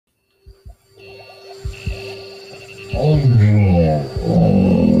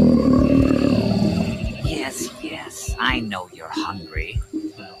Yes, I know you're hungry.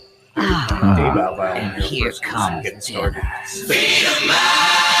 Dave Alvile, And here comes getting started.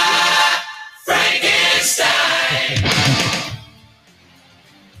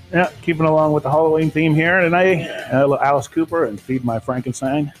 Yeah, keeping along with the Halloween theme here tonight. Alice Cooper and Feed My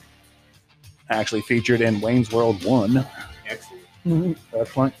Frankenstein. Actually featured in Wayne's World 1. Excellent.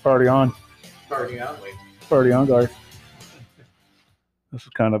 Excellent. Party on. Party on, Wayne. Party on, guys. This is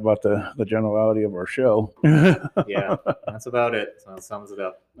kind of about the generality of our show. Yeah, that's about it. So that sums it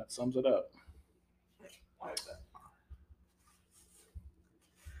up. That sums it up.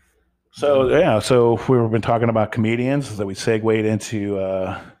 So we've been talking about comedians that we segued into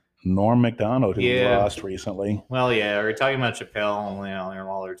Norm Macdonald, who we lost recently. Well, yeah, we were talking about Chappelle, while we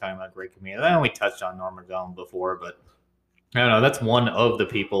were talking about great comedians. I know we touched on Norm Macdonald before, but I don't know. That's one of the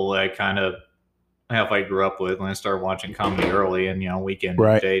people I kind of halfway grew up with when I started watching comedy early, and Weekend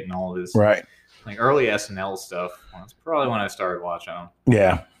Update and all this, right? Like early SNL stuff. That's probably when I started watching them.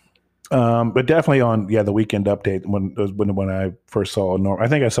 Yeah. But definitely on the Weekend Update when I first saw Norm. I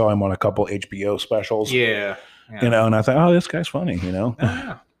think I saw him on a couple HBO specials. Yeah. And I thought, oh, this guy's funny, Oh,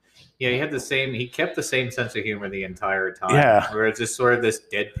 yeah. Yeah, he kept the same sense of humor the entire time. Yeah. Where it's just sort of this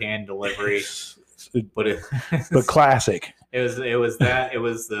deadpan delivery. But classic. It was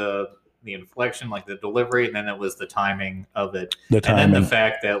the inflection, like the delivery, and then it was the timing of it. And then the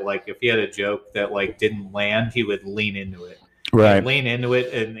fact that like if he had a joke that like didn't land, he would lean into it. Right. Lean into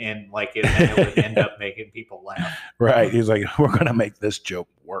it and like it would end up making people laugh. Right. He's like, we're gonna make this joke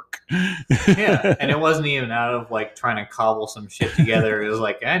work. Yeah. And it wasn't even out of like trying to cobble some shit together. It was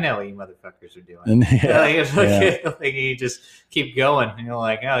like, I know what you motherfuckers are doing. Like you just keep going and you're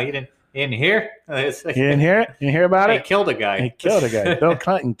like, oh, you didn't hear? Like, you didn't hear it? You didn't hear about it? He killed a guy. Bill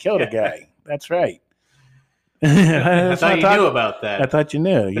Clinton killed a guy. That's right. I thought you knew about that. I thought you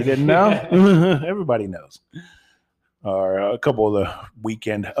knew. You didn't know? Everybody knows. Or a couple of the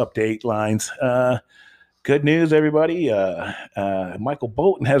Weekend Update lines. Good news, everybody. Michael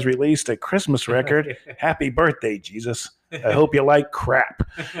Bolton has released a Christmas record. Happy birthday, Jesus. I hope you like crap.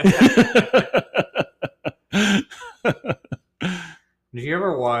 Did you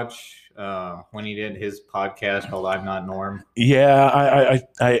ever watch when he did his podcast called I'm Not Norm? Yeah,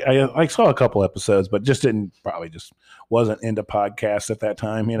 I saw a couple episodes, but just wasn't into podcasts at that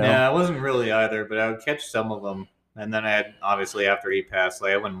time, Yeah, I wasn't really either, but I would catch some of them. And then I had, obviously, after he passed,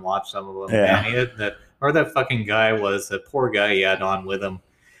 I went and watched some of them. Yeah. Man, he had that fucking guy was the poor guy he had on with him.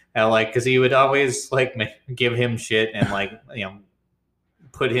 And because he would always give him shit and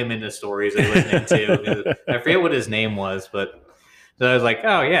put him into stories they wasn't into. I forget what his name was, but so I was like,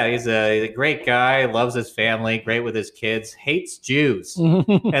 oh yeah, he's a great guy, loves his family, great with his kids, hates Jews. And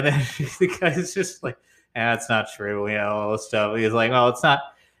then the guy's just like, that's not true, all this stuff. He's like, well, it's not.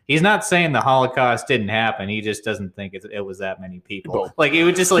 He's not saying the Holocaust didn't happen. He just doesn't think it was that many people. Like he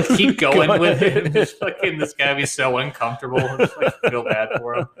would just keep going with it. Just this guy be so uncomfortable. Just feel bad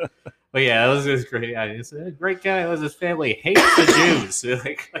for him. But yeah, it was just great. He's a great guy. Loves his family. Hates the Jews.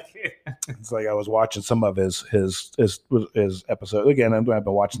 It's like I was watching some of his episode again. I've been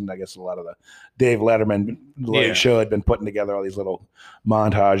watching, I guess, a lot of the Dave Letterman Late Show had been putting together all these little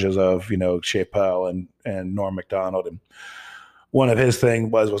montages of Chappelle and Norm Macdonald, and one of his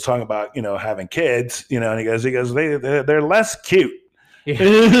thing was talking about having kids, and he goes they're less cute. Yeah.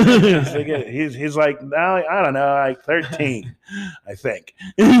 he's like, no, I don't know, like 13, I think.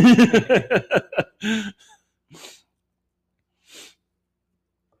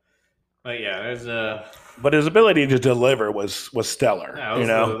 But yeah, but his ability to deliver was stellar. Yeah,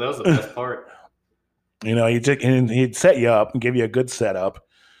 that was the best part. He'd set you up and give you a good setup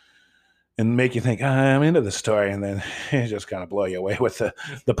and make you think, I'm into the story, and then he just kind of blow you away with the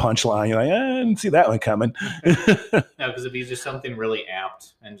punchline. You're like, I didn't see that one coming. No, because it'd be just something really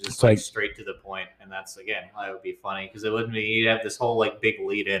apt and just straight to the point, and that's that would be funny because it wouldn't be. You'd have this whole big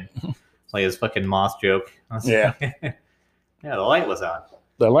lead in, like his fucking moth joke. Yeah, yeah, the light was on.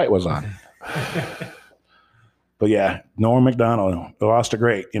 The light was on. But yeah, Norm Macdonald lost a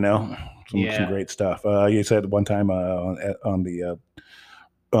great, some great stuff. You said one time on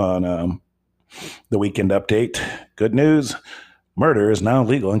the Weekend Update, good news, murder is now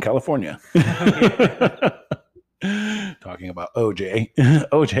legal in California. Talking about OJ.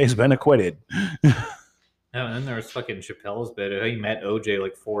 OJ's been acquitted. And then there was fucking Chappelle's bit. He met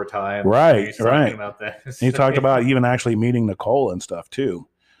OJ 4 times. Right. Talking about that. He talked about even actually meeting Nicole and stuff too.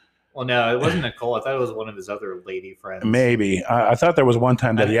 Well, no, it wasn't Nicole. I thought it was one of his other lady friends. Maybe. I thought there was one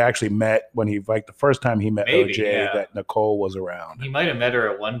time that he actually met when he, like the first time he met Maybe, OJ, yeah. that Nicole was around. He might have met her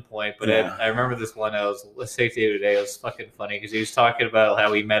at one point, but Yeah. I remember this one. Let's say the other day, it was fucking funny because he was talking about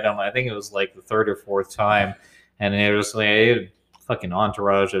how he met him. I think it was like the third or fourth time, and it was like a fucking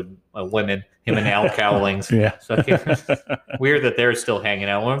entourage of women. Him and Al Cowlings. Yeah. Weird that they're still hanging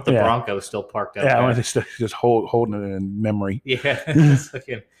out. I wonder if the Yeah. Broncos still parked out. Yeah, I there. was just holding it in memory. Yeah, it's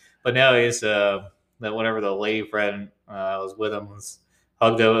fucking, but now he's that whenever the lady friend was with him was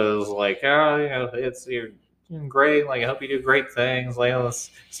hugged him, it was like, oh, you know, you're doing great. Like, I hope you do great things, like all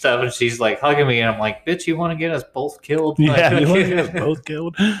this stuff. And she's like hugging me, and I'm like, bitch, you want to get us both killed? Yeah, Like, you want to get us both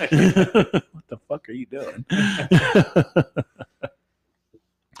killed? What the fuck are you doing?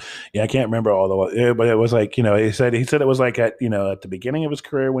 Yeah, I can't remember all the, but it was like, you know, he said it was like at, you know, at the beginning of his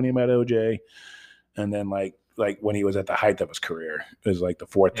career when he met OJ, and then like when he was at the height of his career, it was like the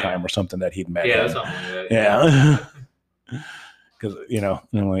fourth Yeah. time or something that he'd met Yeah, him. something like that. Yeah. Because, you know,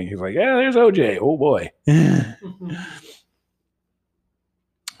 and like, he's like, yeah, there's OJ. Oh, boy.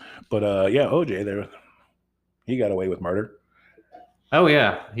 But, yeah, OJ, he got away with murder. Oh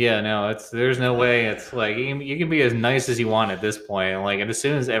yeah, no, there's no way. It's like you can be as nice as you want at this point. Like, and as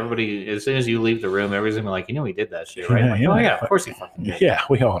soon as you leave the room, everybody's gonna be like, you know, he did that shit, right? Yeah, Like, yeah. oh yeah, of course he fucking did. Yeah,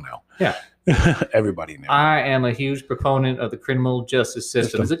 we all know. Yeah. Everybody knew. I am a huge proponent of the criminal justice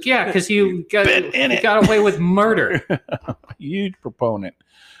system. It's like, yeah, because you got Been got away with murder. Huge proponent.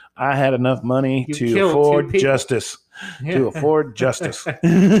 I had enough money You to killed two afford people. justice. Yeah. To afford justice.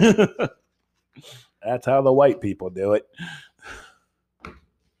 That's how the white people do it.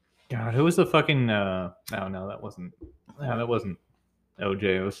 God, who was the fucking? No, that wasn't OJ.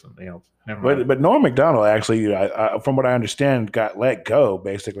 It was something else. Never mind. But Norm Macdonald actually, from what I understand, got let go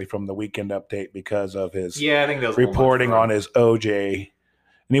basically from the Weekend Update because of his Yeah, I think that was reporting on his OJ,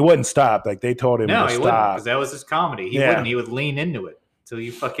 and he wouldn't stop. Like they told him No, to he wouldn't, stop. because that was his comedy. He Yeah. wouldn't. He would lean into it till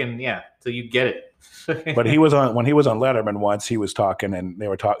you till you get it. But when he was on Letterman once, he was talking, and they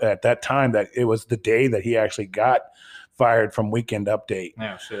were talking at that time that it was the day that he actually got fired from Weekend Update,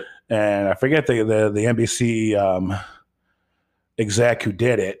 Oh shit. and I forget the NBC exec who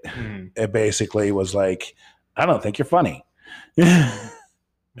did it. Mhm. It basically was like, I don't think you're funny. It's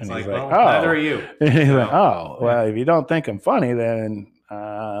And like, he's like, well, oh. neither are you. And he's like, No. oh, well, if you don't think I'm funny, then,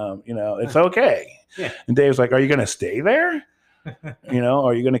 you know, it's okay. Yeah. And Dave's like, are you going to stay there? You know,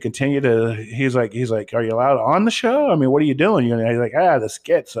 are you going to continue to, he's like, are you allowed on the show? I mean, what are you doing? He's like, the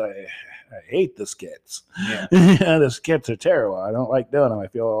skits, I hate the skits. Yeah. The skits are terrible. I don't like doing them. I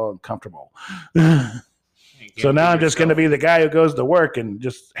feel all uncomfortable. You So can't now keep I'm just going to yourself- be the guy who goes to work and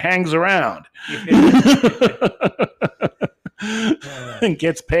just hangs around and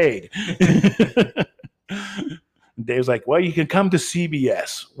gets paid. Dave's like, well, you can come to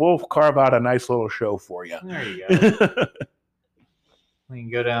CBS. We'll carve out a nice little show for you. There you go. You can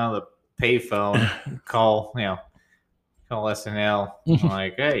go down to the payphone, call SNL.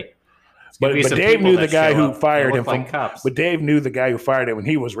 Like, hey. it's gonna But be some Dave people knew the that guy show who up. They fired look him like from- cops. But Dave knew the guy who fired him when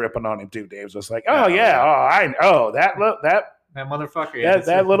he was ripping on him too. Dave's just like, oh Oh, yeah, yeah. I know that that motherfucker. yeah,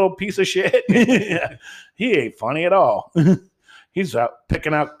 that little piece of shit. Yeah. He ain't funny at all. He's out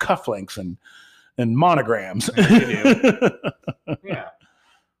picking out cufflinks and monograms. Yeah.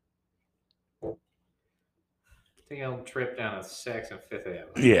 Take a little trip down to Saks and Fifth Avenue.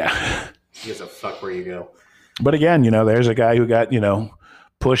 Yeah. He gives a fuck where you go. But again, you know, there's a guy who got, you know,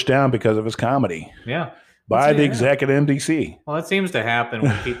 pushed down because of his comedy Yeah. by the Yeah. exec at NBC. Well, that seems to happen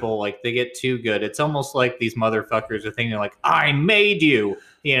when people like they get too good. It's almost like these motherfuckers are thinking like, "I made you,"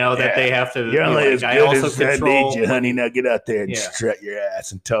 you know, that Yeah. they have to. You're be only like, as I good also as I control. made you, honey. Now get out there and Yeah. strut your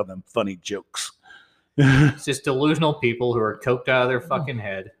ass and tell them funny jokes. It's just delusional people who are coked out of their fucking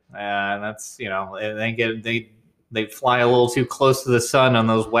head, and that's and they fly a little too close to the sun on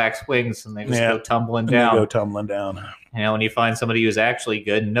those wax wings, and they just Yeah. go tumbling And they down. go tumbling down. When you find somebody who's actually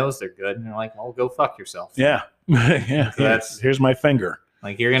good and knows they're good, and you're like, well, go fuck yourself. Yeah. Yeah. So that's- Here's my finger.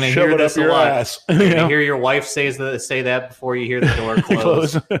 Like you're gonna Shove hear it this up a your lot. ass. You're You gonna know? hear your wife say that before you hear the door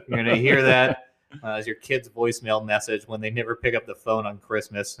close. Close. You're gonna hear that as your kid's voicemail message when they never pick up the phone on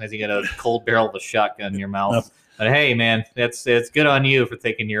Christmas, as you get a cold barrel of a shotgun in your mouth. Yep. But hey, man, it's good on you for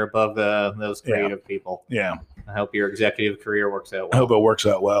thinking you're above those creative people. Yeah. I hope your executive career works out I well. hope it works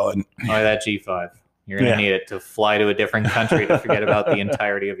out well. And Buy that G5. You're gonna Yeah. need it to fly to a different country to forget about the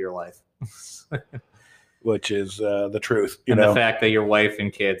entirety of your life. which is the truth, you And know, the fact that your wife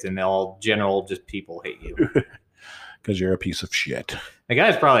and kids and all general just people hate you. because you're a piece of shit. The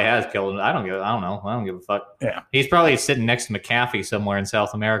guy's probably has killed him. I don't know. I don't give a fuck. Yeah. He's probably sitting next to McAfee somewhere in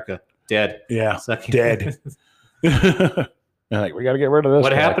South America, dead. Yeah. Sucking. Dead. And like, we got to get rid of this.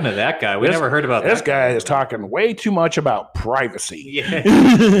 What guy. happened to that guy? We This- never heard about This that guy is talking way too much about privacy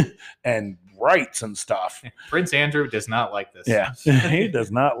Yeah. and rights and stuff. Prince Andrew does not like this. Yeah, he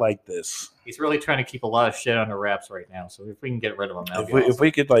does not like this. He's really trying to keep a lot of shit under wraps right now. So if we can get rid of him, that'd If be we, awesome. if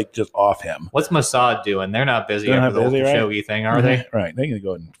we could like just off him, What's Mossad doing? They're not busy They're after not the busy, right? Khashoggi thing, are they? Right, they can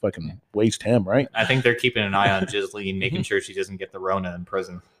go and fucking waste him, right? I think they're keeping an eye on Ghislaine, making sure she doesn't get the Rona in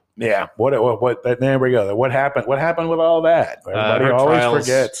prison. Yeah. What? There we go. What happened? What happened with all that? Everybody Her always trials-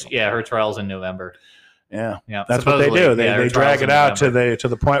 forgets. Yeah, her trial's in November. Yeah, Yeah, that's what they do. supposedly, yeah, her They drag trial's it in out to November.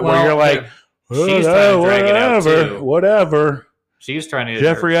 the point Well, where you're like, she's trying to drag it out, too. whatever. She's trying to.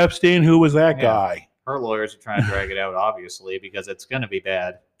 Jeffrey Epstein, who was that Yeah. guy? Her lawyers are trying to drag it out, obviously, because it's going to be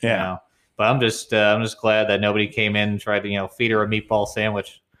bad. you Yeah. know. But I'm just glad that nobody came in and tried to feed her a meatball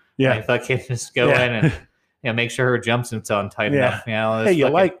sandwich. Yeah. Like, fucking just go Yeah. in and make sure her jumpsuit's on tight Yeah. enough. Hey, This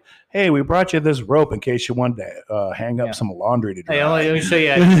fucking- we brought you this rope in case you wanted to hang up Yeah. some laundry to dry. Hey, let me show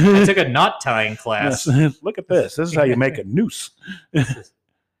you. I took a knot tying class. Yes. Look at this. This is how you make a noose.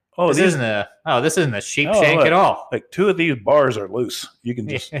 Oh, This these isn't a sheep Oh, shank look. at all. like 2 of these bars are loose. You can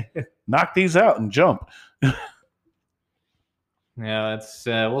just knock these out and jump. Yeah, it's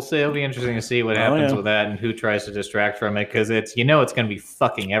we'll see. It'll be interesting to see what Oh, happens yeah. with that and who tries to distract from it because it's it's going to be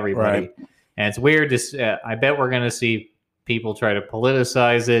fucking everybody, Right. and it's weird. I bet we're going to see people try to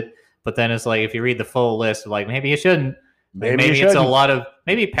politicize it, but then it's like if you read the full list, like maybe you shouldn't. Like, Maybe you maybe it's a shouldn't. lot of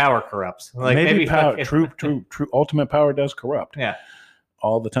maybe power corrupts. Like maybe power, fucking- true. Ultimate power does corrupt. Yeah.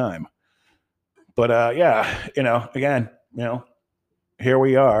 all the time. But again, here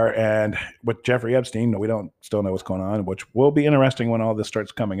we are, and with Jeffrey Epstein, we don't still know what's going on, which will be interesting when all this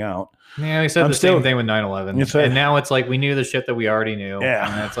starts coming out. Yeah, we said I'm the still- same thing with 9/11, You said- and now it's like we knew the shit that we already knew.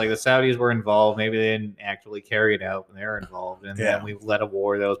 Yeah. and it's like the Saudis were involved. Maybe they didn't actively carry it out, but they were involved, and Yeah. then we led a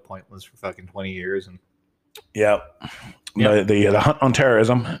war that was pointless for fucking 20 years. And Yeah. Yeah. The hunt on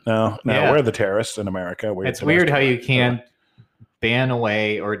terrorism. No, Yeah. we're the terrorists in America. We're it's weird how you domestic- can't ban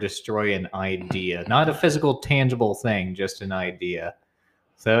away or destroy an idea, not a physical, tangible thing, just an idea.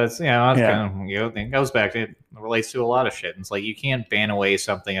 So it's Yeah. it goes back. It relates to a lot of shit. It's like you can't ban away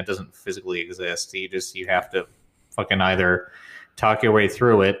something that doesn't physically exist. You have to fucking either talk your way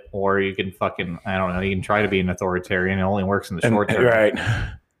through it, or you can fucking you can try to be an authoritarian. It only works in the short term. right?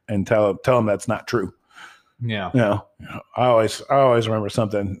 And tell them that's not true. Yeah. I always remember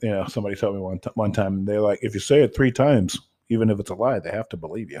something. Somebody told me one time. They're like, if you say it 3 times, even if it's a lie, they have to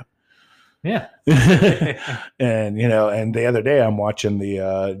believe you. Yeah. And and the other day I'm watching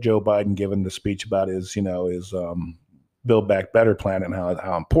the Joe Biden giving the speech about his Build Back Better plan and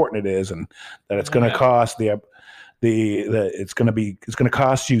how important it is, and that it's going to Yeah. cost it's going to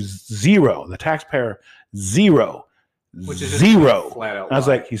cost you zero, the taxpayer zero, Which is just zero. flat out I was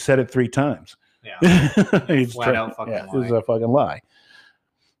lie. like, he said it 3 times. Yeah. He's Flat out fucking It lie. was a fucking lie.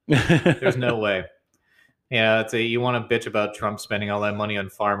 There's no way. Yeah, you want to bitch about Trump spending all that money on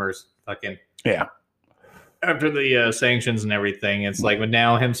farmers, fucking Yeah. after the sanctions and everything. It's like, but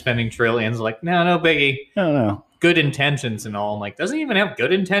now him spending trillions, like, no biggie. I don't know. Good intentions and all. I'm like, doesn't he even have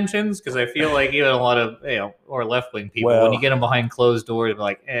good intentions? Because I feel like even a lot of or left wing people, Well- when you get him behind closed doors, they're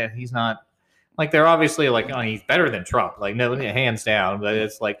like, he's not. Like they're obviously like, oh, he's better than Trump. Like no, hands down. But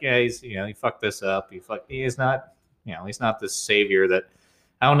it's like, yeah, he's he fucked this up. He is not. He's not this savior that.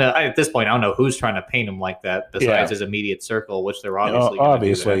 I don't know. At this point, I don't know who's trying to paint him like that besides Yeah. his immediate circle, which they're obviously. gonna do that.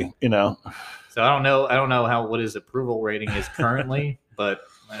 Obviously, So I don't know what his approval rating is currently, but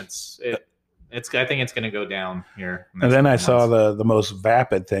it's. I think it's going to go down here. And then I saw the most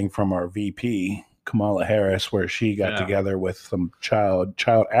vapid thing from our VP Kamala Harris, where she got Yeah. together with some child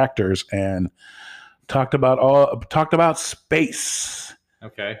actors and talked about space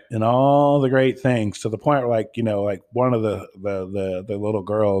Okay. and all the great things, to the point where like one of the little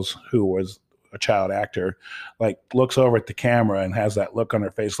girls who was a child actor looks over at the camera and has that look on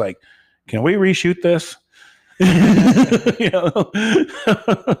her face like, can we reshoot this?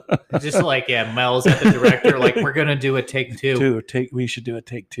 Just like Mel's at the director, like we're gonna do a take 2. We should do a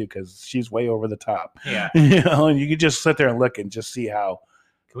take 2 because she's way over the top. Yeah. And you could just sit there and look and just see how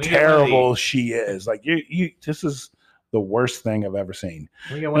Can we get one of terrible she is. Like you this is the worst thing I've ever seen.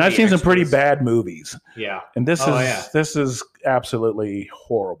 Can we get one And of I've the seen some pretty extras? bad movies, Yeah. and this Oh, is yeah. this is absolutely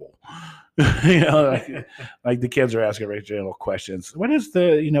horrible. like the kids are asking original questions. What is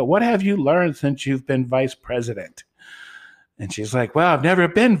what have you learned since you've been vice president? And she's like, well, I've never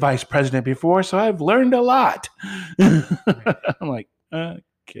been vice president before, so I've learned a lot. I'm like,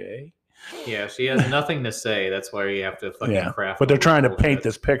 okay. Yeah, she has nothing to say. That's why you have to fucking craft. But they're trying to bullshit. paint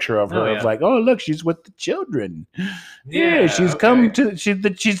this picture of her Oh, yeah. of like, oh look, she's with the children. Yeah, she's come to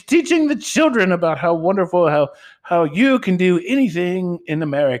she's teaching the children about how wonderful how you can do anything in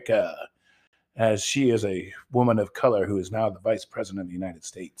America. As she is a woman of color who is now the vice president of the United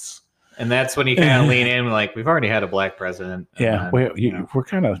States. And that's when you kind of lean in, like, we've already had a black president. Yeah, you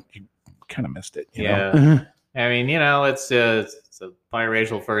kind of missed it. You Yeah. know? I mean, it's a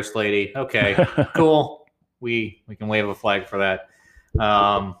biracial first lady. Okay, cool. We can wave a flag for that.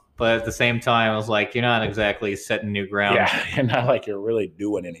 But at the same time, I was like, you're not exactly setting new ground. Yeah, you're not like you're really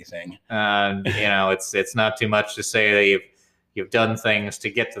doing anything. It's not too much to say that you've done things to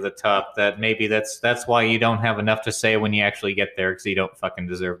get to the top. That maybe that's why you don't have enough to say when you actually get there, because you don't fucking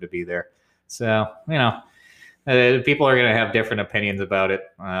deserve to be there. So people are gonna have different opinions about it.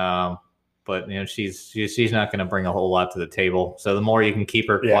 But she's not going to bring a whole lot to the table. So the more you can keep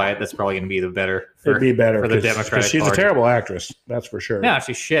her quiet, that's probably going to be the better. It'd be better for the Democratic she's Party. a terrible actress. That's for sure. Yeah,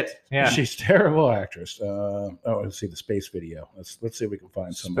 she's shit. Yeah, she's a terrible actress. Let's see the space video. Let's see if we can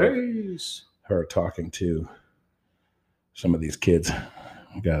find some of her talking to some of these kids.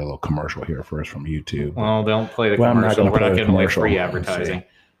 We got a little commercial here first from YouTube. Well, don't play the commercial. We're not giving away free advertising.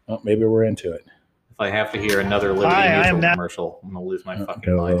 Oh, maybe we're into it. If I have to hear another Liberty Mutual commercial, I'm going to lose my fucking mind.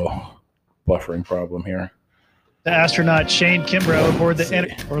 Got a little buffering problem here. The astronaut Shane Kimbrough aboard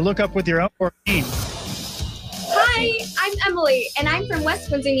or look up with your own team. Hi, I'm Emily, and I'm from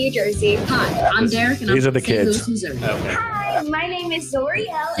West Windsor, New Jersey. Hi, I'm Derek, and These I'm are the from St. kids. Louis, Missouri. Okay. Hi, my name is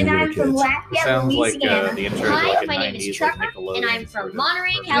Zoriel, and These are I'm the from kids. Lafayette, Sounds like Louisiana. the intro to Hi, like a my name 90s is Trevor, like Nickelodeon and I'm from sort of-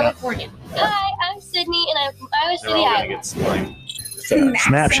 Monterey, Yeah. California. Hi, I'm Sydney, and I'm from Iowa They're all going to get slimed.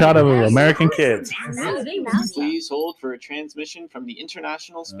 Snapshot of American kids. Please hold for a transmission from the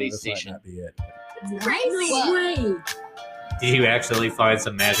International Space This might Station. not be it. No way. Do you actually find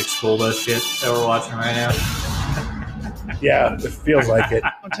some Magic School Bus shit that we're watching right now? Yeah, it feels like it.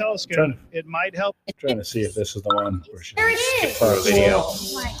 On telescope, it might help. Trying to see if this is the one. Where she There it is. For a video.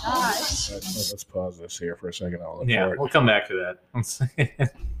 Oh my gosh. Let's pause this here for a second. I'll look Yeah, for it. we'll come back to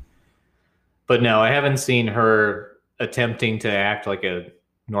that. But no, I haven't seen her attempting to act like a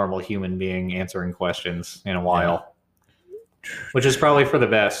normal human being answering questions in a while, which is probably for the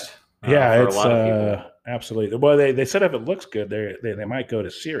best. Yeah, for it's a lot of people. absolutely. Well, they said if it looks good, they might go to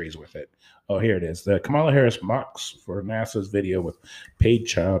series with it. Oh, here it is. The Kamala Harris mocks for NASA's video with paid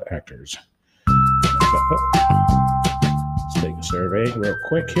child actors. Let's take a survey real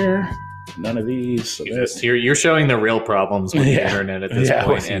quick here. None of these. So You're showing the real problems with the Yeah. internet at this Yeah,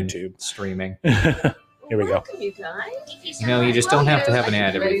 point with and YouTube. streaming. Here we go. You guys. You just don't have to have an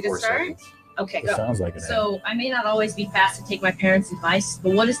ad every Ready to 4 start? seconds. Okay, It go. sounds like an ad. So I may not always be fast to take my parents' advice,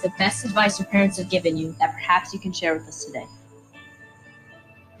 but what is the best advice your parents have given you that perhaps you can share with us today?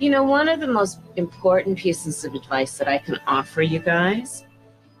 You know, one of the most important pieces of advice that I can offer you guys,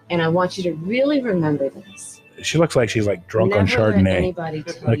 and I want you to really remember this. She looks like she's like drunk on Never let Chardonnay. anybody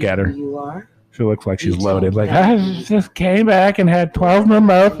tell Look you at her. who you are. She looks like she's You loaded. don't Like, know I just came back and had 12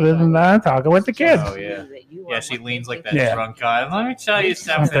 mimosas and I'm talking with the kids. Oh, yeah. That you Yeah, are she what leans they like think that Yeah. drunk guy. Let me tell you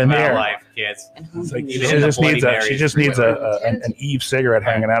something Something about here. life, kids. and who It's like you she Even are. just the needs Bloody she Marys just needs an Eve cigarette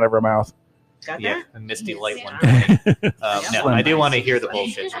hanging out of her mouth. Got Yeah, that? a misty light one. Yeah. No, I do want to hear the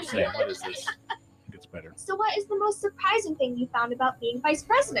bullshit you're saying. What is this? It's better. So what is the most surprising thing you found about being vice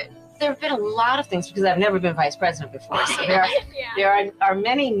president? There have been a lot of things because I've never been vice president before. So there are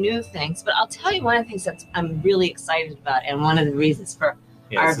many new things, but I'll tell you one of the things that I'm really excited about, and one of the reasons for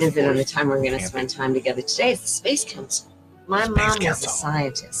Yeah, our this is visit and the bullshit. time we're going to Camping. spend time together today is the Space Council. My Space mom was a Council.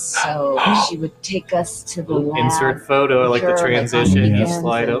 scientist, so she would take us to the lab. Insert photo. I like the Sure, like transition. on You the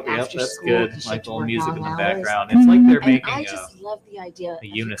slide weekends up. and Yep, after that's school, good. 'cause she Like had to little work music long in the hours. background. It's like they're And making I just love the idea a of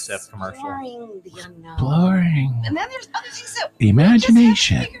UNICEF commercial. exploring the unknown. Exploring. And then there's other things that Imagination. we just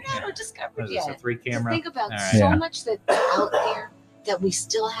haven't figured out or discovered What is this, a yet. 3 To camera? think about All right. so Yeah. much that's out there that we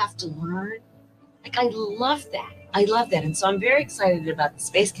still have to learn. Like, I love that. I love that. And so I'm very excited about the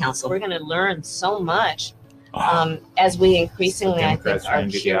Space Council. We're going to learn so much as we increasingly, I think, Democrats are trying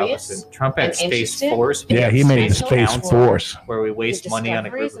to do the curious. opposite. Trump had and Space interested. Force. Yeah, he made the Space Council, Force. where we waste money on a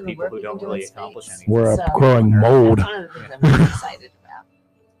group discoveries of and the people work who we can don't do in really space. accomplish anything. We're So, a growing mold. That's one of the things I'm really excited about.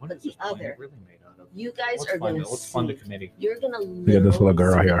 What But is this the other- planet really made out of? You guys What's are going to What's fund a see. committee? You're going to Look at this little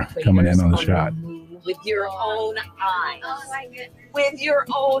girl here coming in on the shot. with your own eyes. Oh my goodness. With your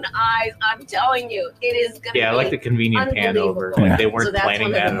own eyes, I'm telling you, it is going to Yeah, I be like the convenient pan over. unbelievable. Like they So weren't that's planning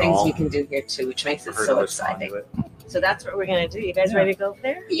one that of the at things all. we can do here too, which makes it For her so to respond exciting. to it. So that's what we're going to do. You guys ready to go over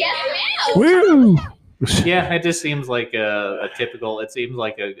there? Yes, Woo! Yeah, it just seems like a typical. It seems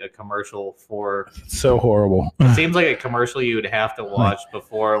like a commercial for. So horrible. It seems like a commercial you would have to watch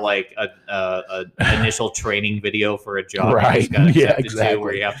before like a initial training video for a job. Right. You just got Yeah, accepted to, exactly.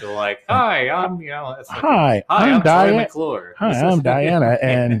 where you have to like, hi, I'm it's like, Hi, I'm Troy Diana. McClure. Hi, This I'm is- Diana,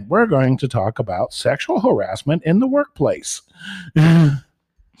 and we're going to talk about sexual harassment in the workplace.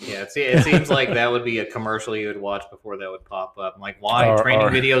 Yeah, it seems like that would be a commercial you would watch before that would pop up. I'm like, why Or- training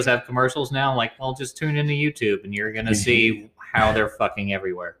or- videos have commercials now? I'm like, well, just tune into YouTube and you're gonna see how they're fucking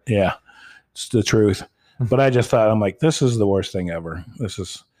everywhere. Yeah, it's the truth. But I just thought, I'm like, this is the worst thing ever.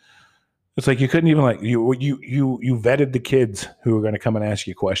 It's like you couldn't even like you vetted the kids who were going to come and ask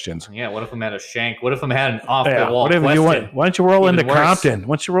you questions. Yeah, what if I'm at a shank? What if I'm had an off Yeah, the wall whatever question? you want. Why don't you roll Even into worse. Compton? Why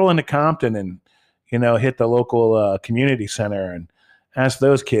don't you roll into Compton and hit the local community center and ask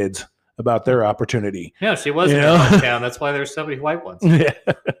those kids about their opportunity. No, she was You in know? her hometown. That's why there's so many white ones. Yeah.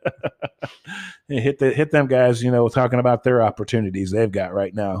 hit them guys, talking about their opportunities they've got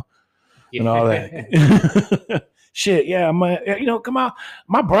right now and all that. Shit, yeah, come on,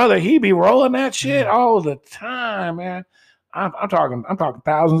 my brother, he be rolling that shit all the time, man. I'm talking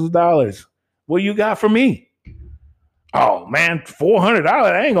thousands of dollars. What you got for me? Oh man, $400.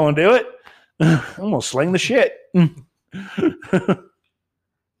 I ain't gonna do it. I'm gonna sling the shit.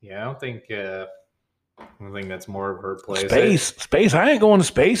 Yeah, I don't think that's more of her place. Space. I ain't going to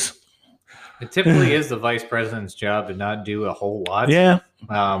space. It typically is the vice president's job to not do a whole lot. Yeah.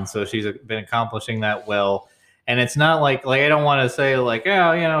 So she's been accomplishing that well. And it's not like I don't want to say like,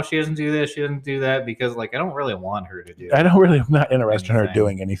 oh, she doesn't do this, she doesn't do that, because like I don't really want her to do it. I'm not interested in her Anything.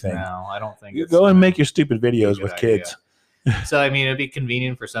 doing anything. No, I don't think You it's go and gonna make your stupid be a videos good with idea. kids. So I mean, it'd be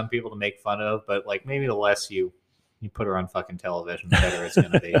convenient for some people to make fun of, but like maybe the less you put her on fucking television, the better it's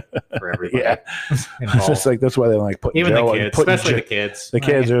going to be for everybody. Yeah. It's involved. just like that's why they like putting Even Joe the and kids, putting especially Jo- the kids. the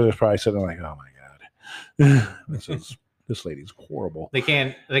kids are just probably sitting like, oh my god, this lady's horrible. They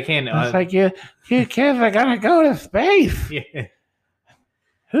can't. It's like you kids are gonna go to space. Yeah.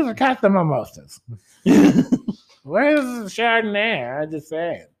 Who's got the mimosas? Where's the Chardonnay? I'm just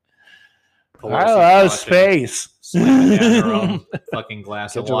saying. I love space. Slamming down her own fucking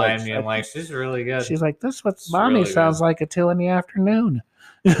glass of Kids are like, wine, being like, "She's really good. She's like, this what It's mommy really sounds like at 2 p.m.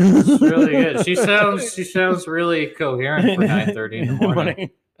 She's really good. She sounds really coherent for 9:30 in the morning.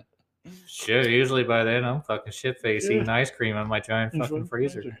 Shit, usually by then I'm fucking shit faced eating ice cream on my giant fucking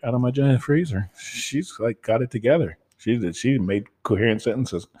freezer. Out of my giant freezer. She's like got it together. She made coherent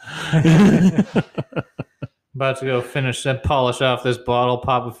sentences. About to go finish and polish off this bottle,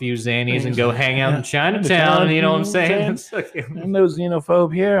 pop a few Xannies, and go hang out in Chinatown. You know what I'm saying? I'm no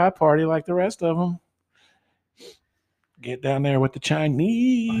xenophobe here. I party like the rest of them. Get down there with the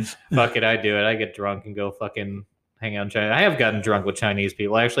Chinese. Fuck it, I do it. I get drunk and go fucking hang out in China. I have gotten drunk with Chinese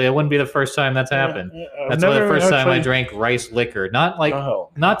people. Actually, it wouldn't be the first time that's happened. That's the first time I drank rice liquor. Not like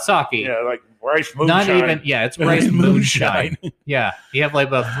not sake. Yeah, like rice moonshine. Not even it's rice moonshine. Yeah. You have like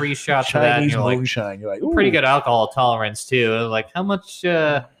about 3 shots of that and Chinese you're like moonshine. You're like, ooh. pretty good alcohol tolerance too. Like how much do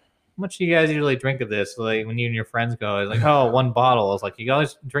you guys usually drink of this? Like when you and your friends go, it's like, oh, 1 bottle. I was like, you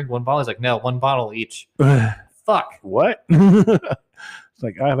guys drink 1 bottle? He's like, no, 1 bottle each. Fuck. What? It's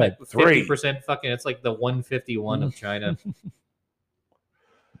like I've had 3. 50% fucking. It's like the 151 of China.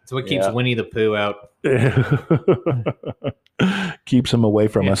 It's what keeps Yeah. Winnie the Pooh out. Keeps him away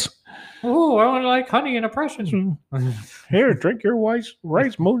from us. Oh, I want like honey and oppression. Here, drink your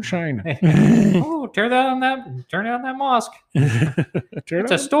rice moonshine. Oh, turn down that mosque. Turn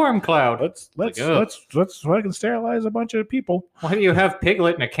It's a on- storm cloud. Let's Like, ugh. let's fucking sterilize a bunch of people. Why do you have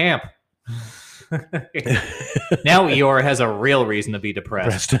Piglet in a camp? Now Eeyore has a real reason to be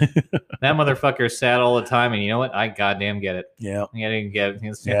depressed. That motherfucker's sad all the time, and you know what? I goddamn get it. Yeah. I didn't get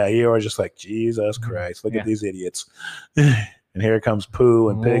it. Yeah, you are just like, Jesus Christ, look Yeah. at these idiots. And here comes Pooh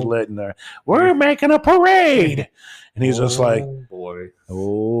and Oh. Piglet, and we're making a parade. And he's just like, oh boy,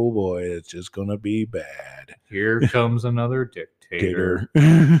 oh boy, it's just gonna be bad. here comes another dictator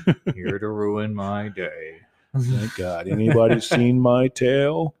Gator. here to ruin my day. Thank God. Anybody seen my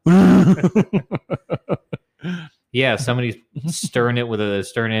tail? Yeah, somebody's stirring it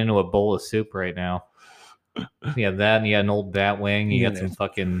into a bowl of soup right now. Yeah, that, and you got an old bat wing. You got some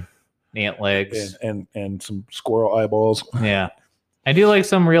fucking ant legs. and some squirrel eyeballs. Yeah. I do like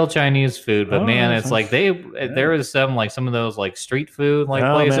some real Chinese food, but Oh, man, that it's like there is some of those like street food Oh,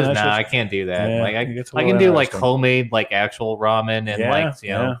 man, places. that's Nah, just- I can't do that. Yeah, Like it gets a I little can do like interesting. homemade like actual ramen and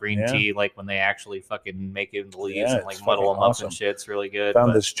Yeah, green yeah. tea, like when they actually fucking make it in the leaves Yeah, and like it's muddle fucking them up awesome. and shit. It's really good. Found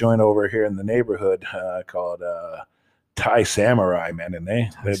but- this joint over here in the neighborhood called Thai Samurai, man, and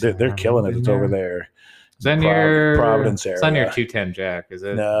they're killing it. It's over there Is that near Providence area. It's not near 210 Jack, is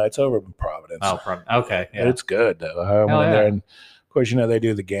it? No, it's over in Providence. Oh, okay. Yeah. It's good though. I went Hell in yeah. there, and of course, they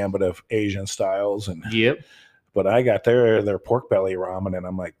do the gambit of Asian styles, and Yep. but I got their pork belly ramen, and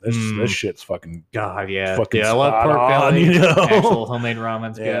I'm like, this shit's fucking God, yeah. fucking Yeah, I love spot pork on, belly. you know? Actual homemade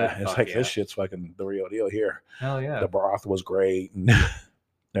ramen's yeah. good. It's Fuck like yeah. this shit's fucking the real deal here. Hell yeah. The broth was great, and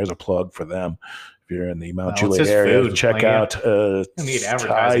there's a plug for them. If you're in the Mount Well, it's Juliet just area, food. check Like, yeah. out need Thai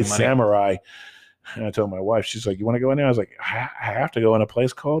advertising money. Samurai. And I told my wife, she's like, "You want to go in there?" I was like, "I have to go in a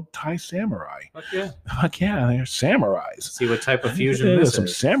place called Thai Samurai." Fuck yeah. Fuck yeah, they're samurais. See what type of fusion There's this some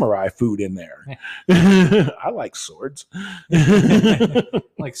is. samurai food in there. I like swords.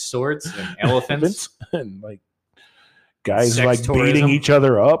 Like swords and elephants. and like guys Sex like tourism. beating each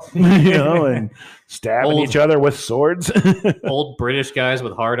other up, and stabbing Old- each other with swords, Old British guys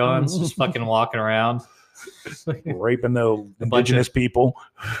with hard-ons just fucking walking around. raping the bunch of- indigenous people.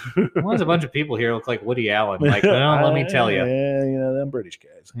 Well, there's a bunch of people here look like Woody Allen. Like, well, let me tell you. Yeah, them British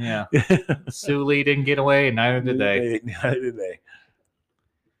guys. Yeah. Sue Lee didn't get away, and neither did they. Neither did they.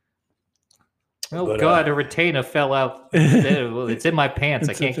 Oh, But, God, a retainer fell out. It's in my pants.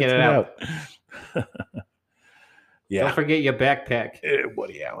 I can't get it out. Yeah. Don't forget your backpack.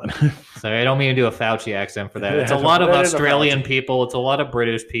 Woody Allen. Sorry, I don't mean to do a Fauci accent for that. It's a Yeah, lot of it is a Australian Fauci. people. It's a lot of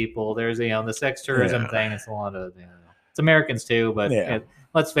British people. There's, the sex tourism Yeah. thing. It's a lot of, it's Americans too, but Yeah.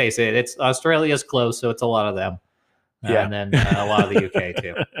 let's face it, it's Australia's close, so it's a lot of them. Yeah. And then a lot of the UK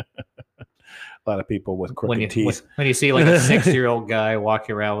too. A lot of people with crooked When you teeth. when you see like a 60-year-old guy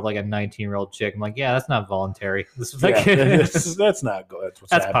walking around with like a 19-year-old chick, I'm like, yeah, that's not voluntary. This is like, Yeah, that's not good. That's,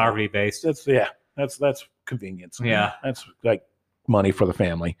 what's that's happening. poverty based. That's convenience. Yeah. That's like money for the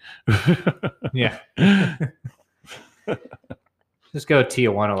family. Yeah. Just go to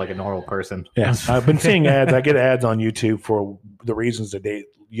Tijuana like a normal person. Yeah, I've been seeing ads. I get ads on YouTube for the reasons to date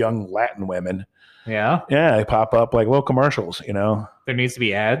young Latin women. Yeah. Yeah, they pop up like little commercials. There needs to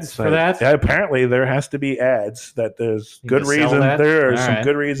be ads So, for that. yeah, apparently, there has to be ads. That there's You good can sell reason. that? There are All some right.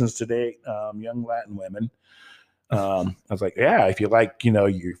 good reasons to date young Latin women. I was like, yeah, if you like,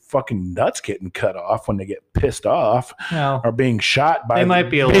 your fucking nuts getting cut off when they get pissed off No. or being shot by They might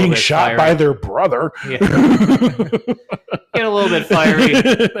be a little being bit shot fiery. by their brother. Yeah. Get a little bit fiery. They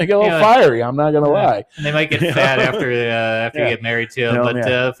get a little Yeah. fiery. I'm not gonna Yeah. lie. And they might get fat after Yeah. you get married to them, No, but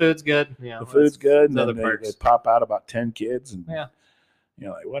yeah. food's good. The food's good, and other then perks. they pop out about 10 kids, and Yeah.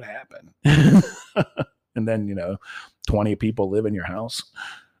 you're like, what happened? And then 20 people live in your house.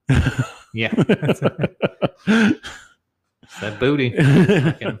 Yeah. That booty.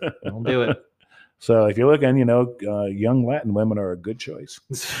 Fucking, don't do it. So if you're looking, young Latin women are a good choice.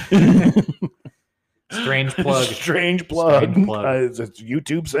 Strange plug. Strange plug. Strange plug. It's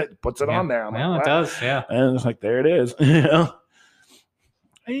YouTube puts it Yeah. on there. I'm Well, like, it "Wow." does. Yeah. And it's like, there it is.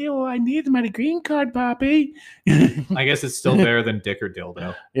 Hey, I need my green card, Poppy. I guess it's still better than dick or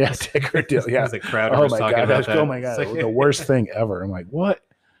dildo. Yeah, Ticker deal. Yeah. The crowd Oh was my talking god! about that. Oh my god! It's like- The worst thing ever. I'm like, what?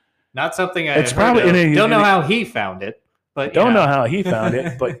 Not something I It's heard probably of. in a- Don't know in a- how he found it, but Don't know how he found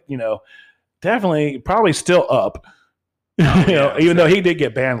it, but definitely probably still up. yeah, even though he did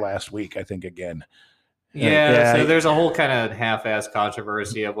get banned last week, I think again. Yeah, Yeah. so there's a whole kind of half-ass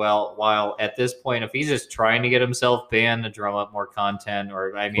controversy of, well, while at this point, if he's just trying to get himself banned to drum up more content,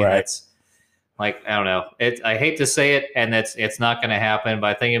 or Right. it's like, I don't know. I hate to say it, and it's not going to happen, but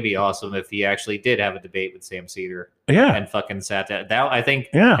I think it'd be awesome if he actually did have a debate with Sam Cedar Yeah, and fucking sat down. That I think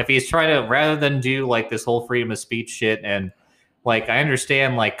yeah, if he's trying to, rather than do like this whole freedom of speech shit, and like I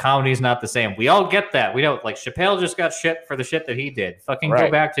understand like comedy's not the same. We all get that. We don't like Chappelle just got shit for the shit that he did. Fucking go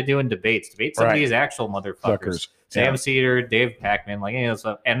Right. back to doing debates. Debate some of Right. these actual motherfuckers. Fuckers. Sam Yeah. Cedar, Dave Packman, like any of that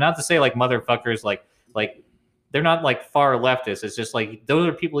stuff. And not to say like motherfuckers like they're not like far leftists. It's just like those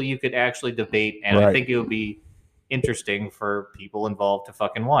are people you could actually debate, and I Right. think it would be interesting for people involved to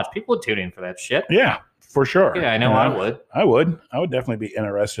fucking watch. People would tune in for that shit. Yeah, for sure. Yeah, I know I would. I would definitely be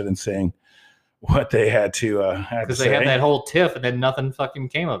interested in seeing what they had to have to Because say. they had that whole tiff and then nothing fucking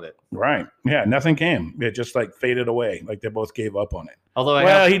came of it. Right. Yeah, nothing came. It just like faded away. Like they both gave up on it. Although I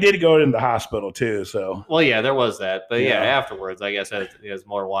Well, have, he did go into the hospital too, so well, yeah, there was that, but yeah, Yeah. afterwards, I guess it was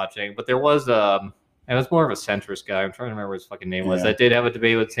more watching. But there was, it was more of a centrist guy. I'm trying to remember what his fucking name was. Yeah. That did have a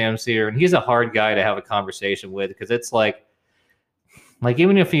debate with Sam Cedar, and he's a hard guy to have a conversation with because it's like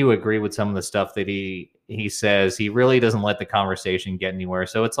even if you agree with some of the stuff that he says, he really doesn't let the conversation get anywhere.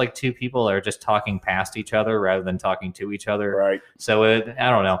 So it's like two people that are just talking past each other rather than talking to each other. right. So I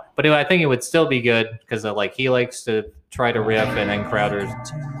don't know, but I think it would still be good because like he likes to try to riff, and then Crowder's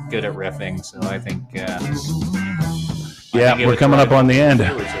good at riffing. So I think Yeah, it we're would coming drive up on the end.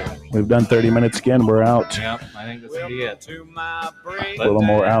 viewers in. We've done 30 minutes again. We're out. Yep, I think this will be it. A little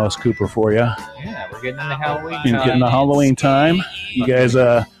more Alice Cooper for you. Yeah, we're getting into Halloween You're time. getting the Halloween time. You guys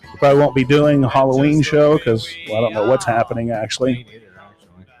probably won't be doing a Halloween show because I don't know what's happening actually. Me neither,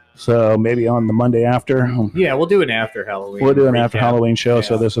 actually. So maybe on the Monday after. Yeah, we'll do an after Halloween. We'll do an after recap. Halloween show. Yeah.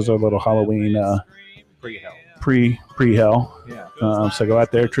 So this is our little Halloween Pre-hell. pre-hell. Yeah. So go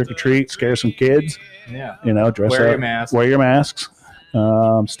out there, trick or treat, scare some kids. Yeah. You know, dress Wear up, your mask. wear your masks.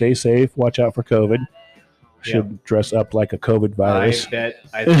 Stay safe. Watch out for COVID. Should dress up like a COVID virus.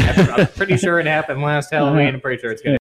 I'm pretty sure it happened last Halloween. I'm pretty sure it's going to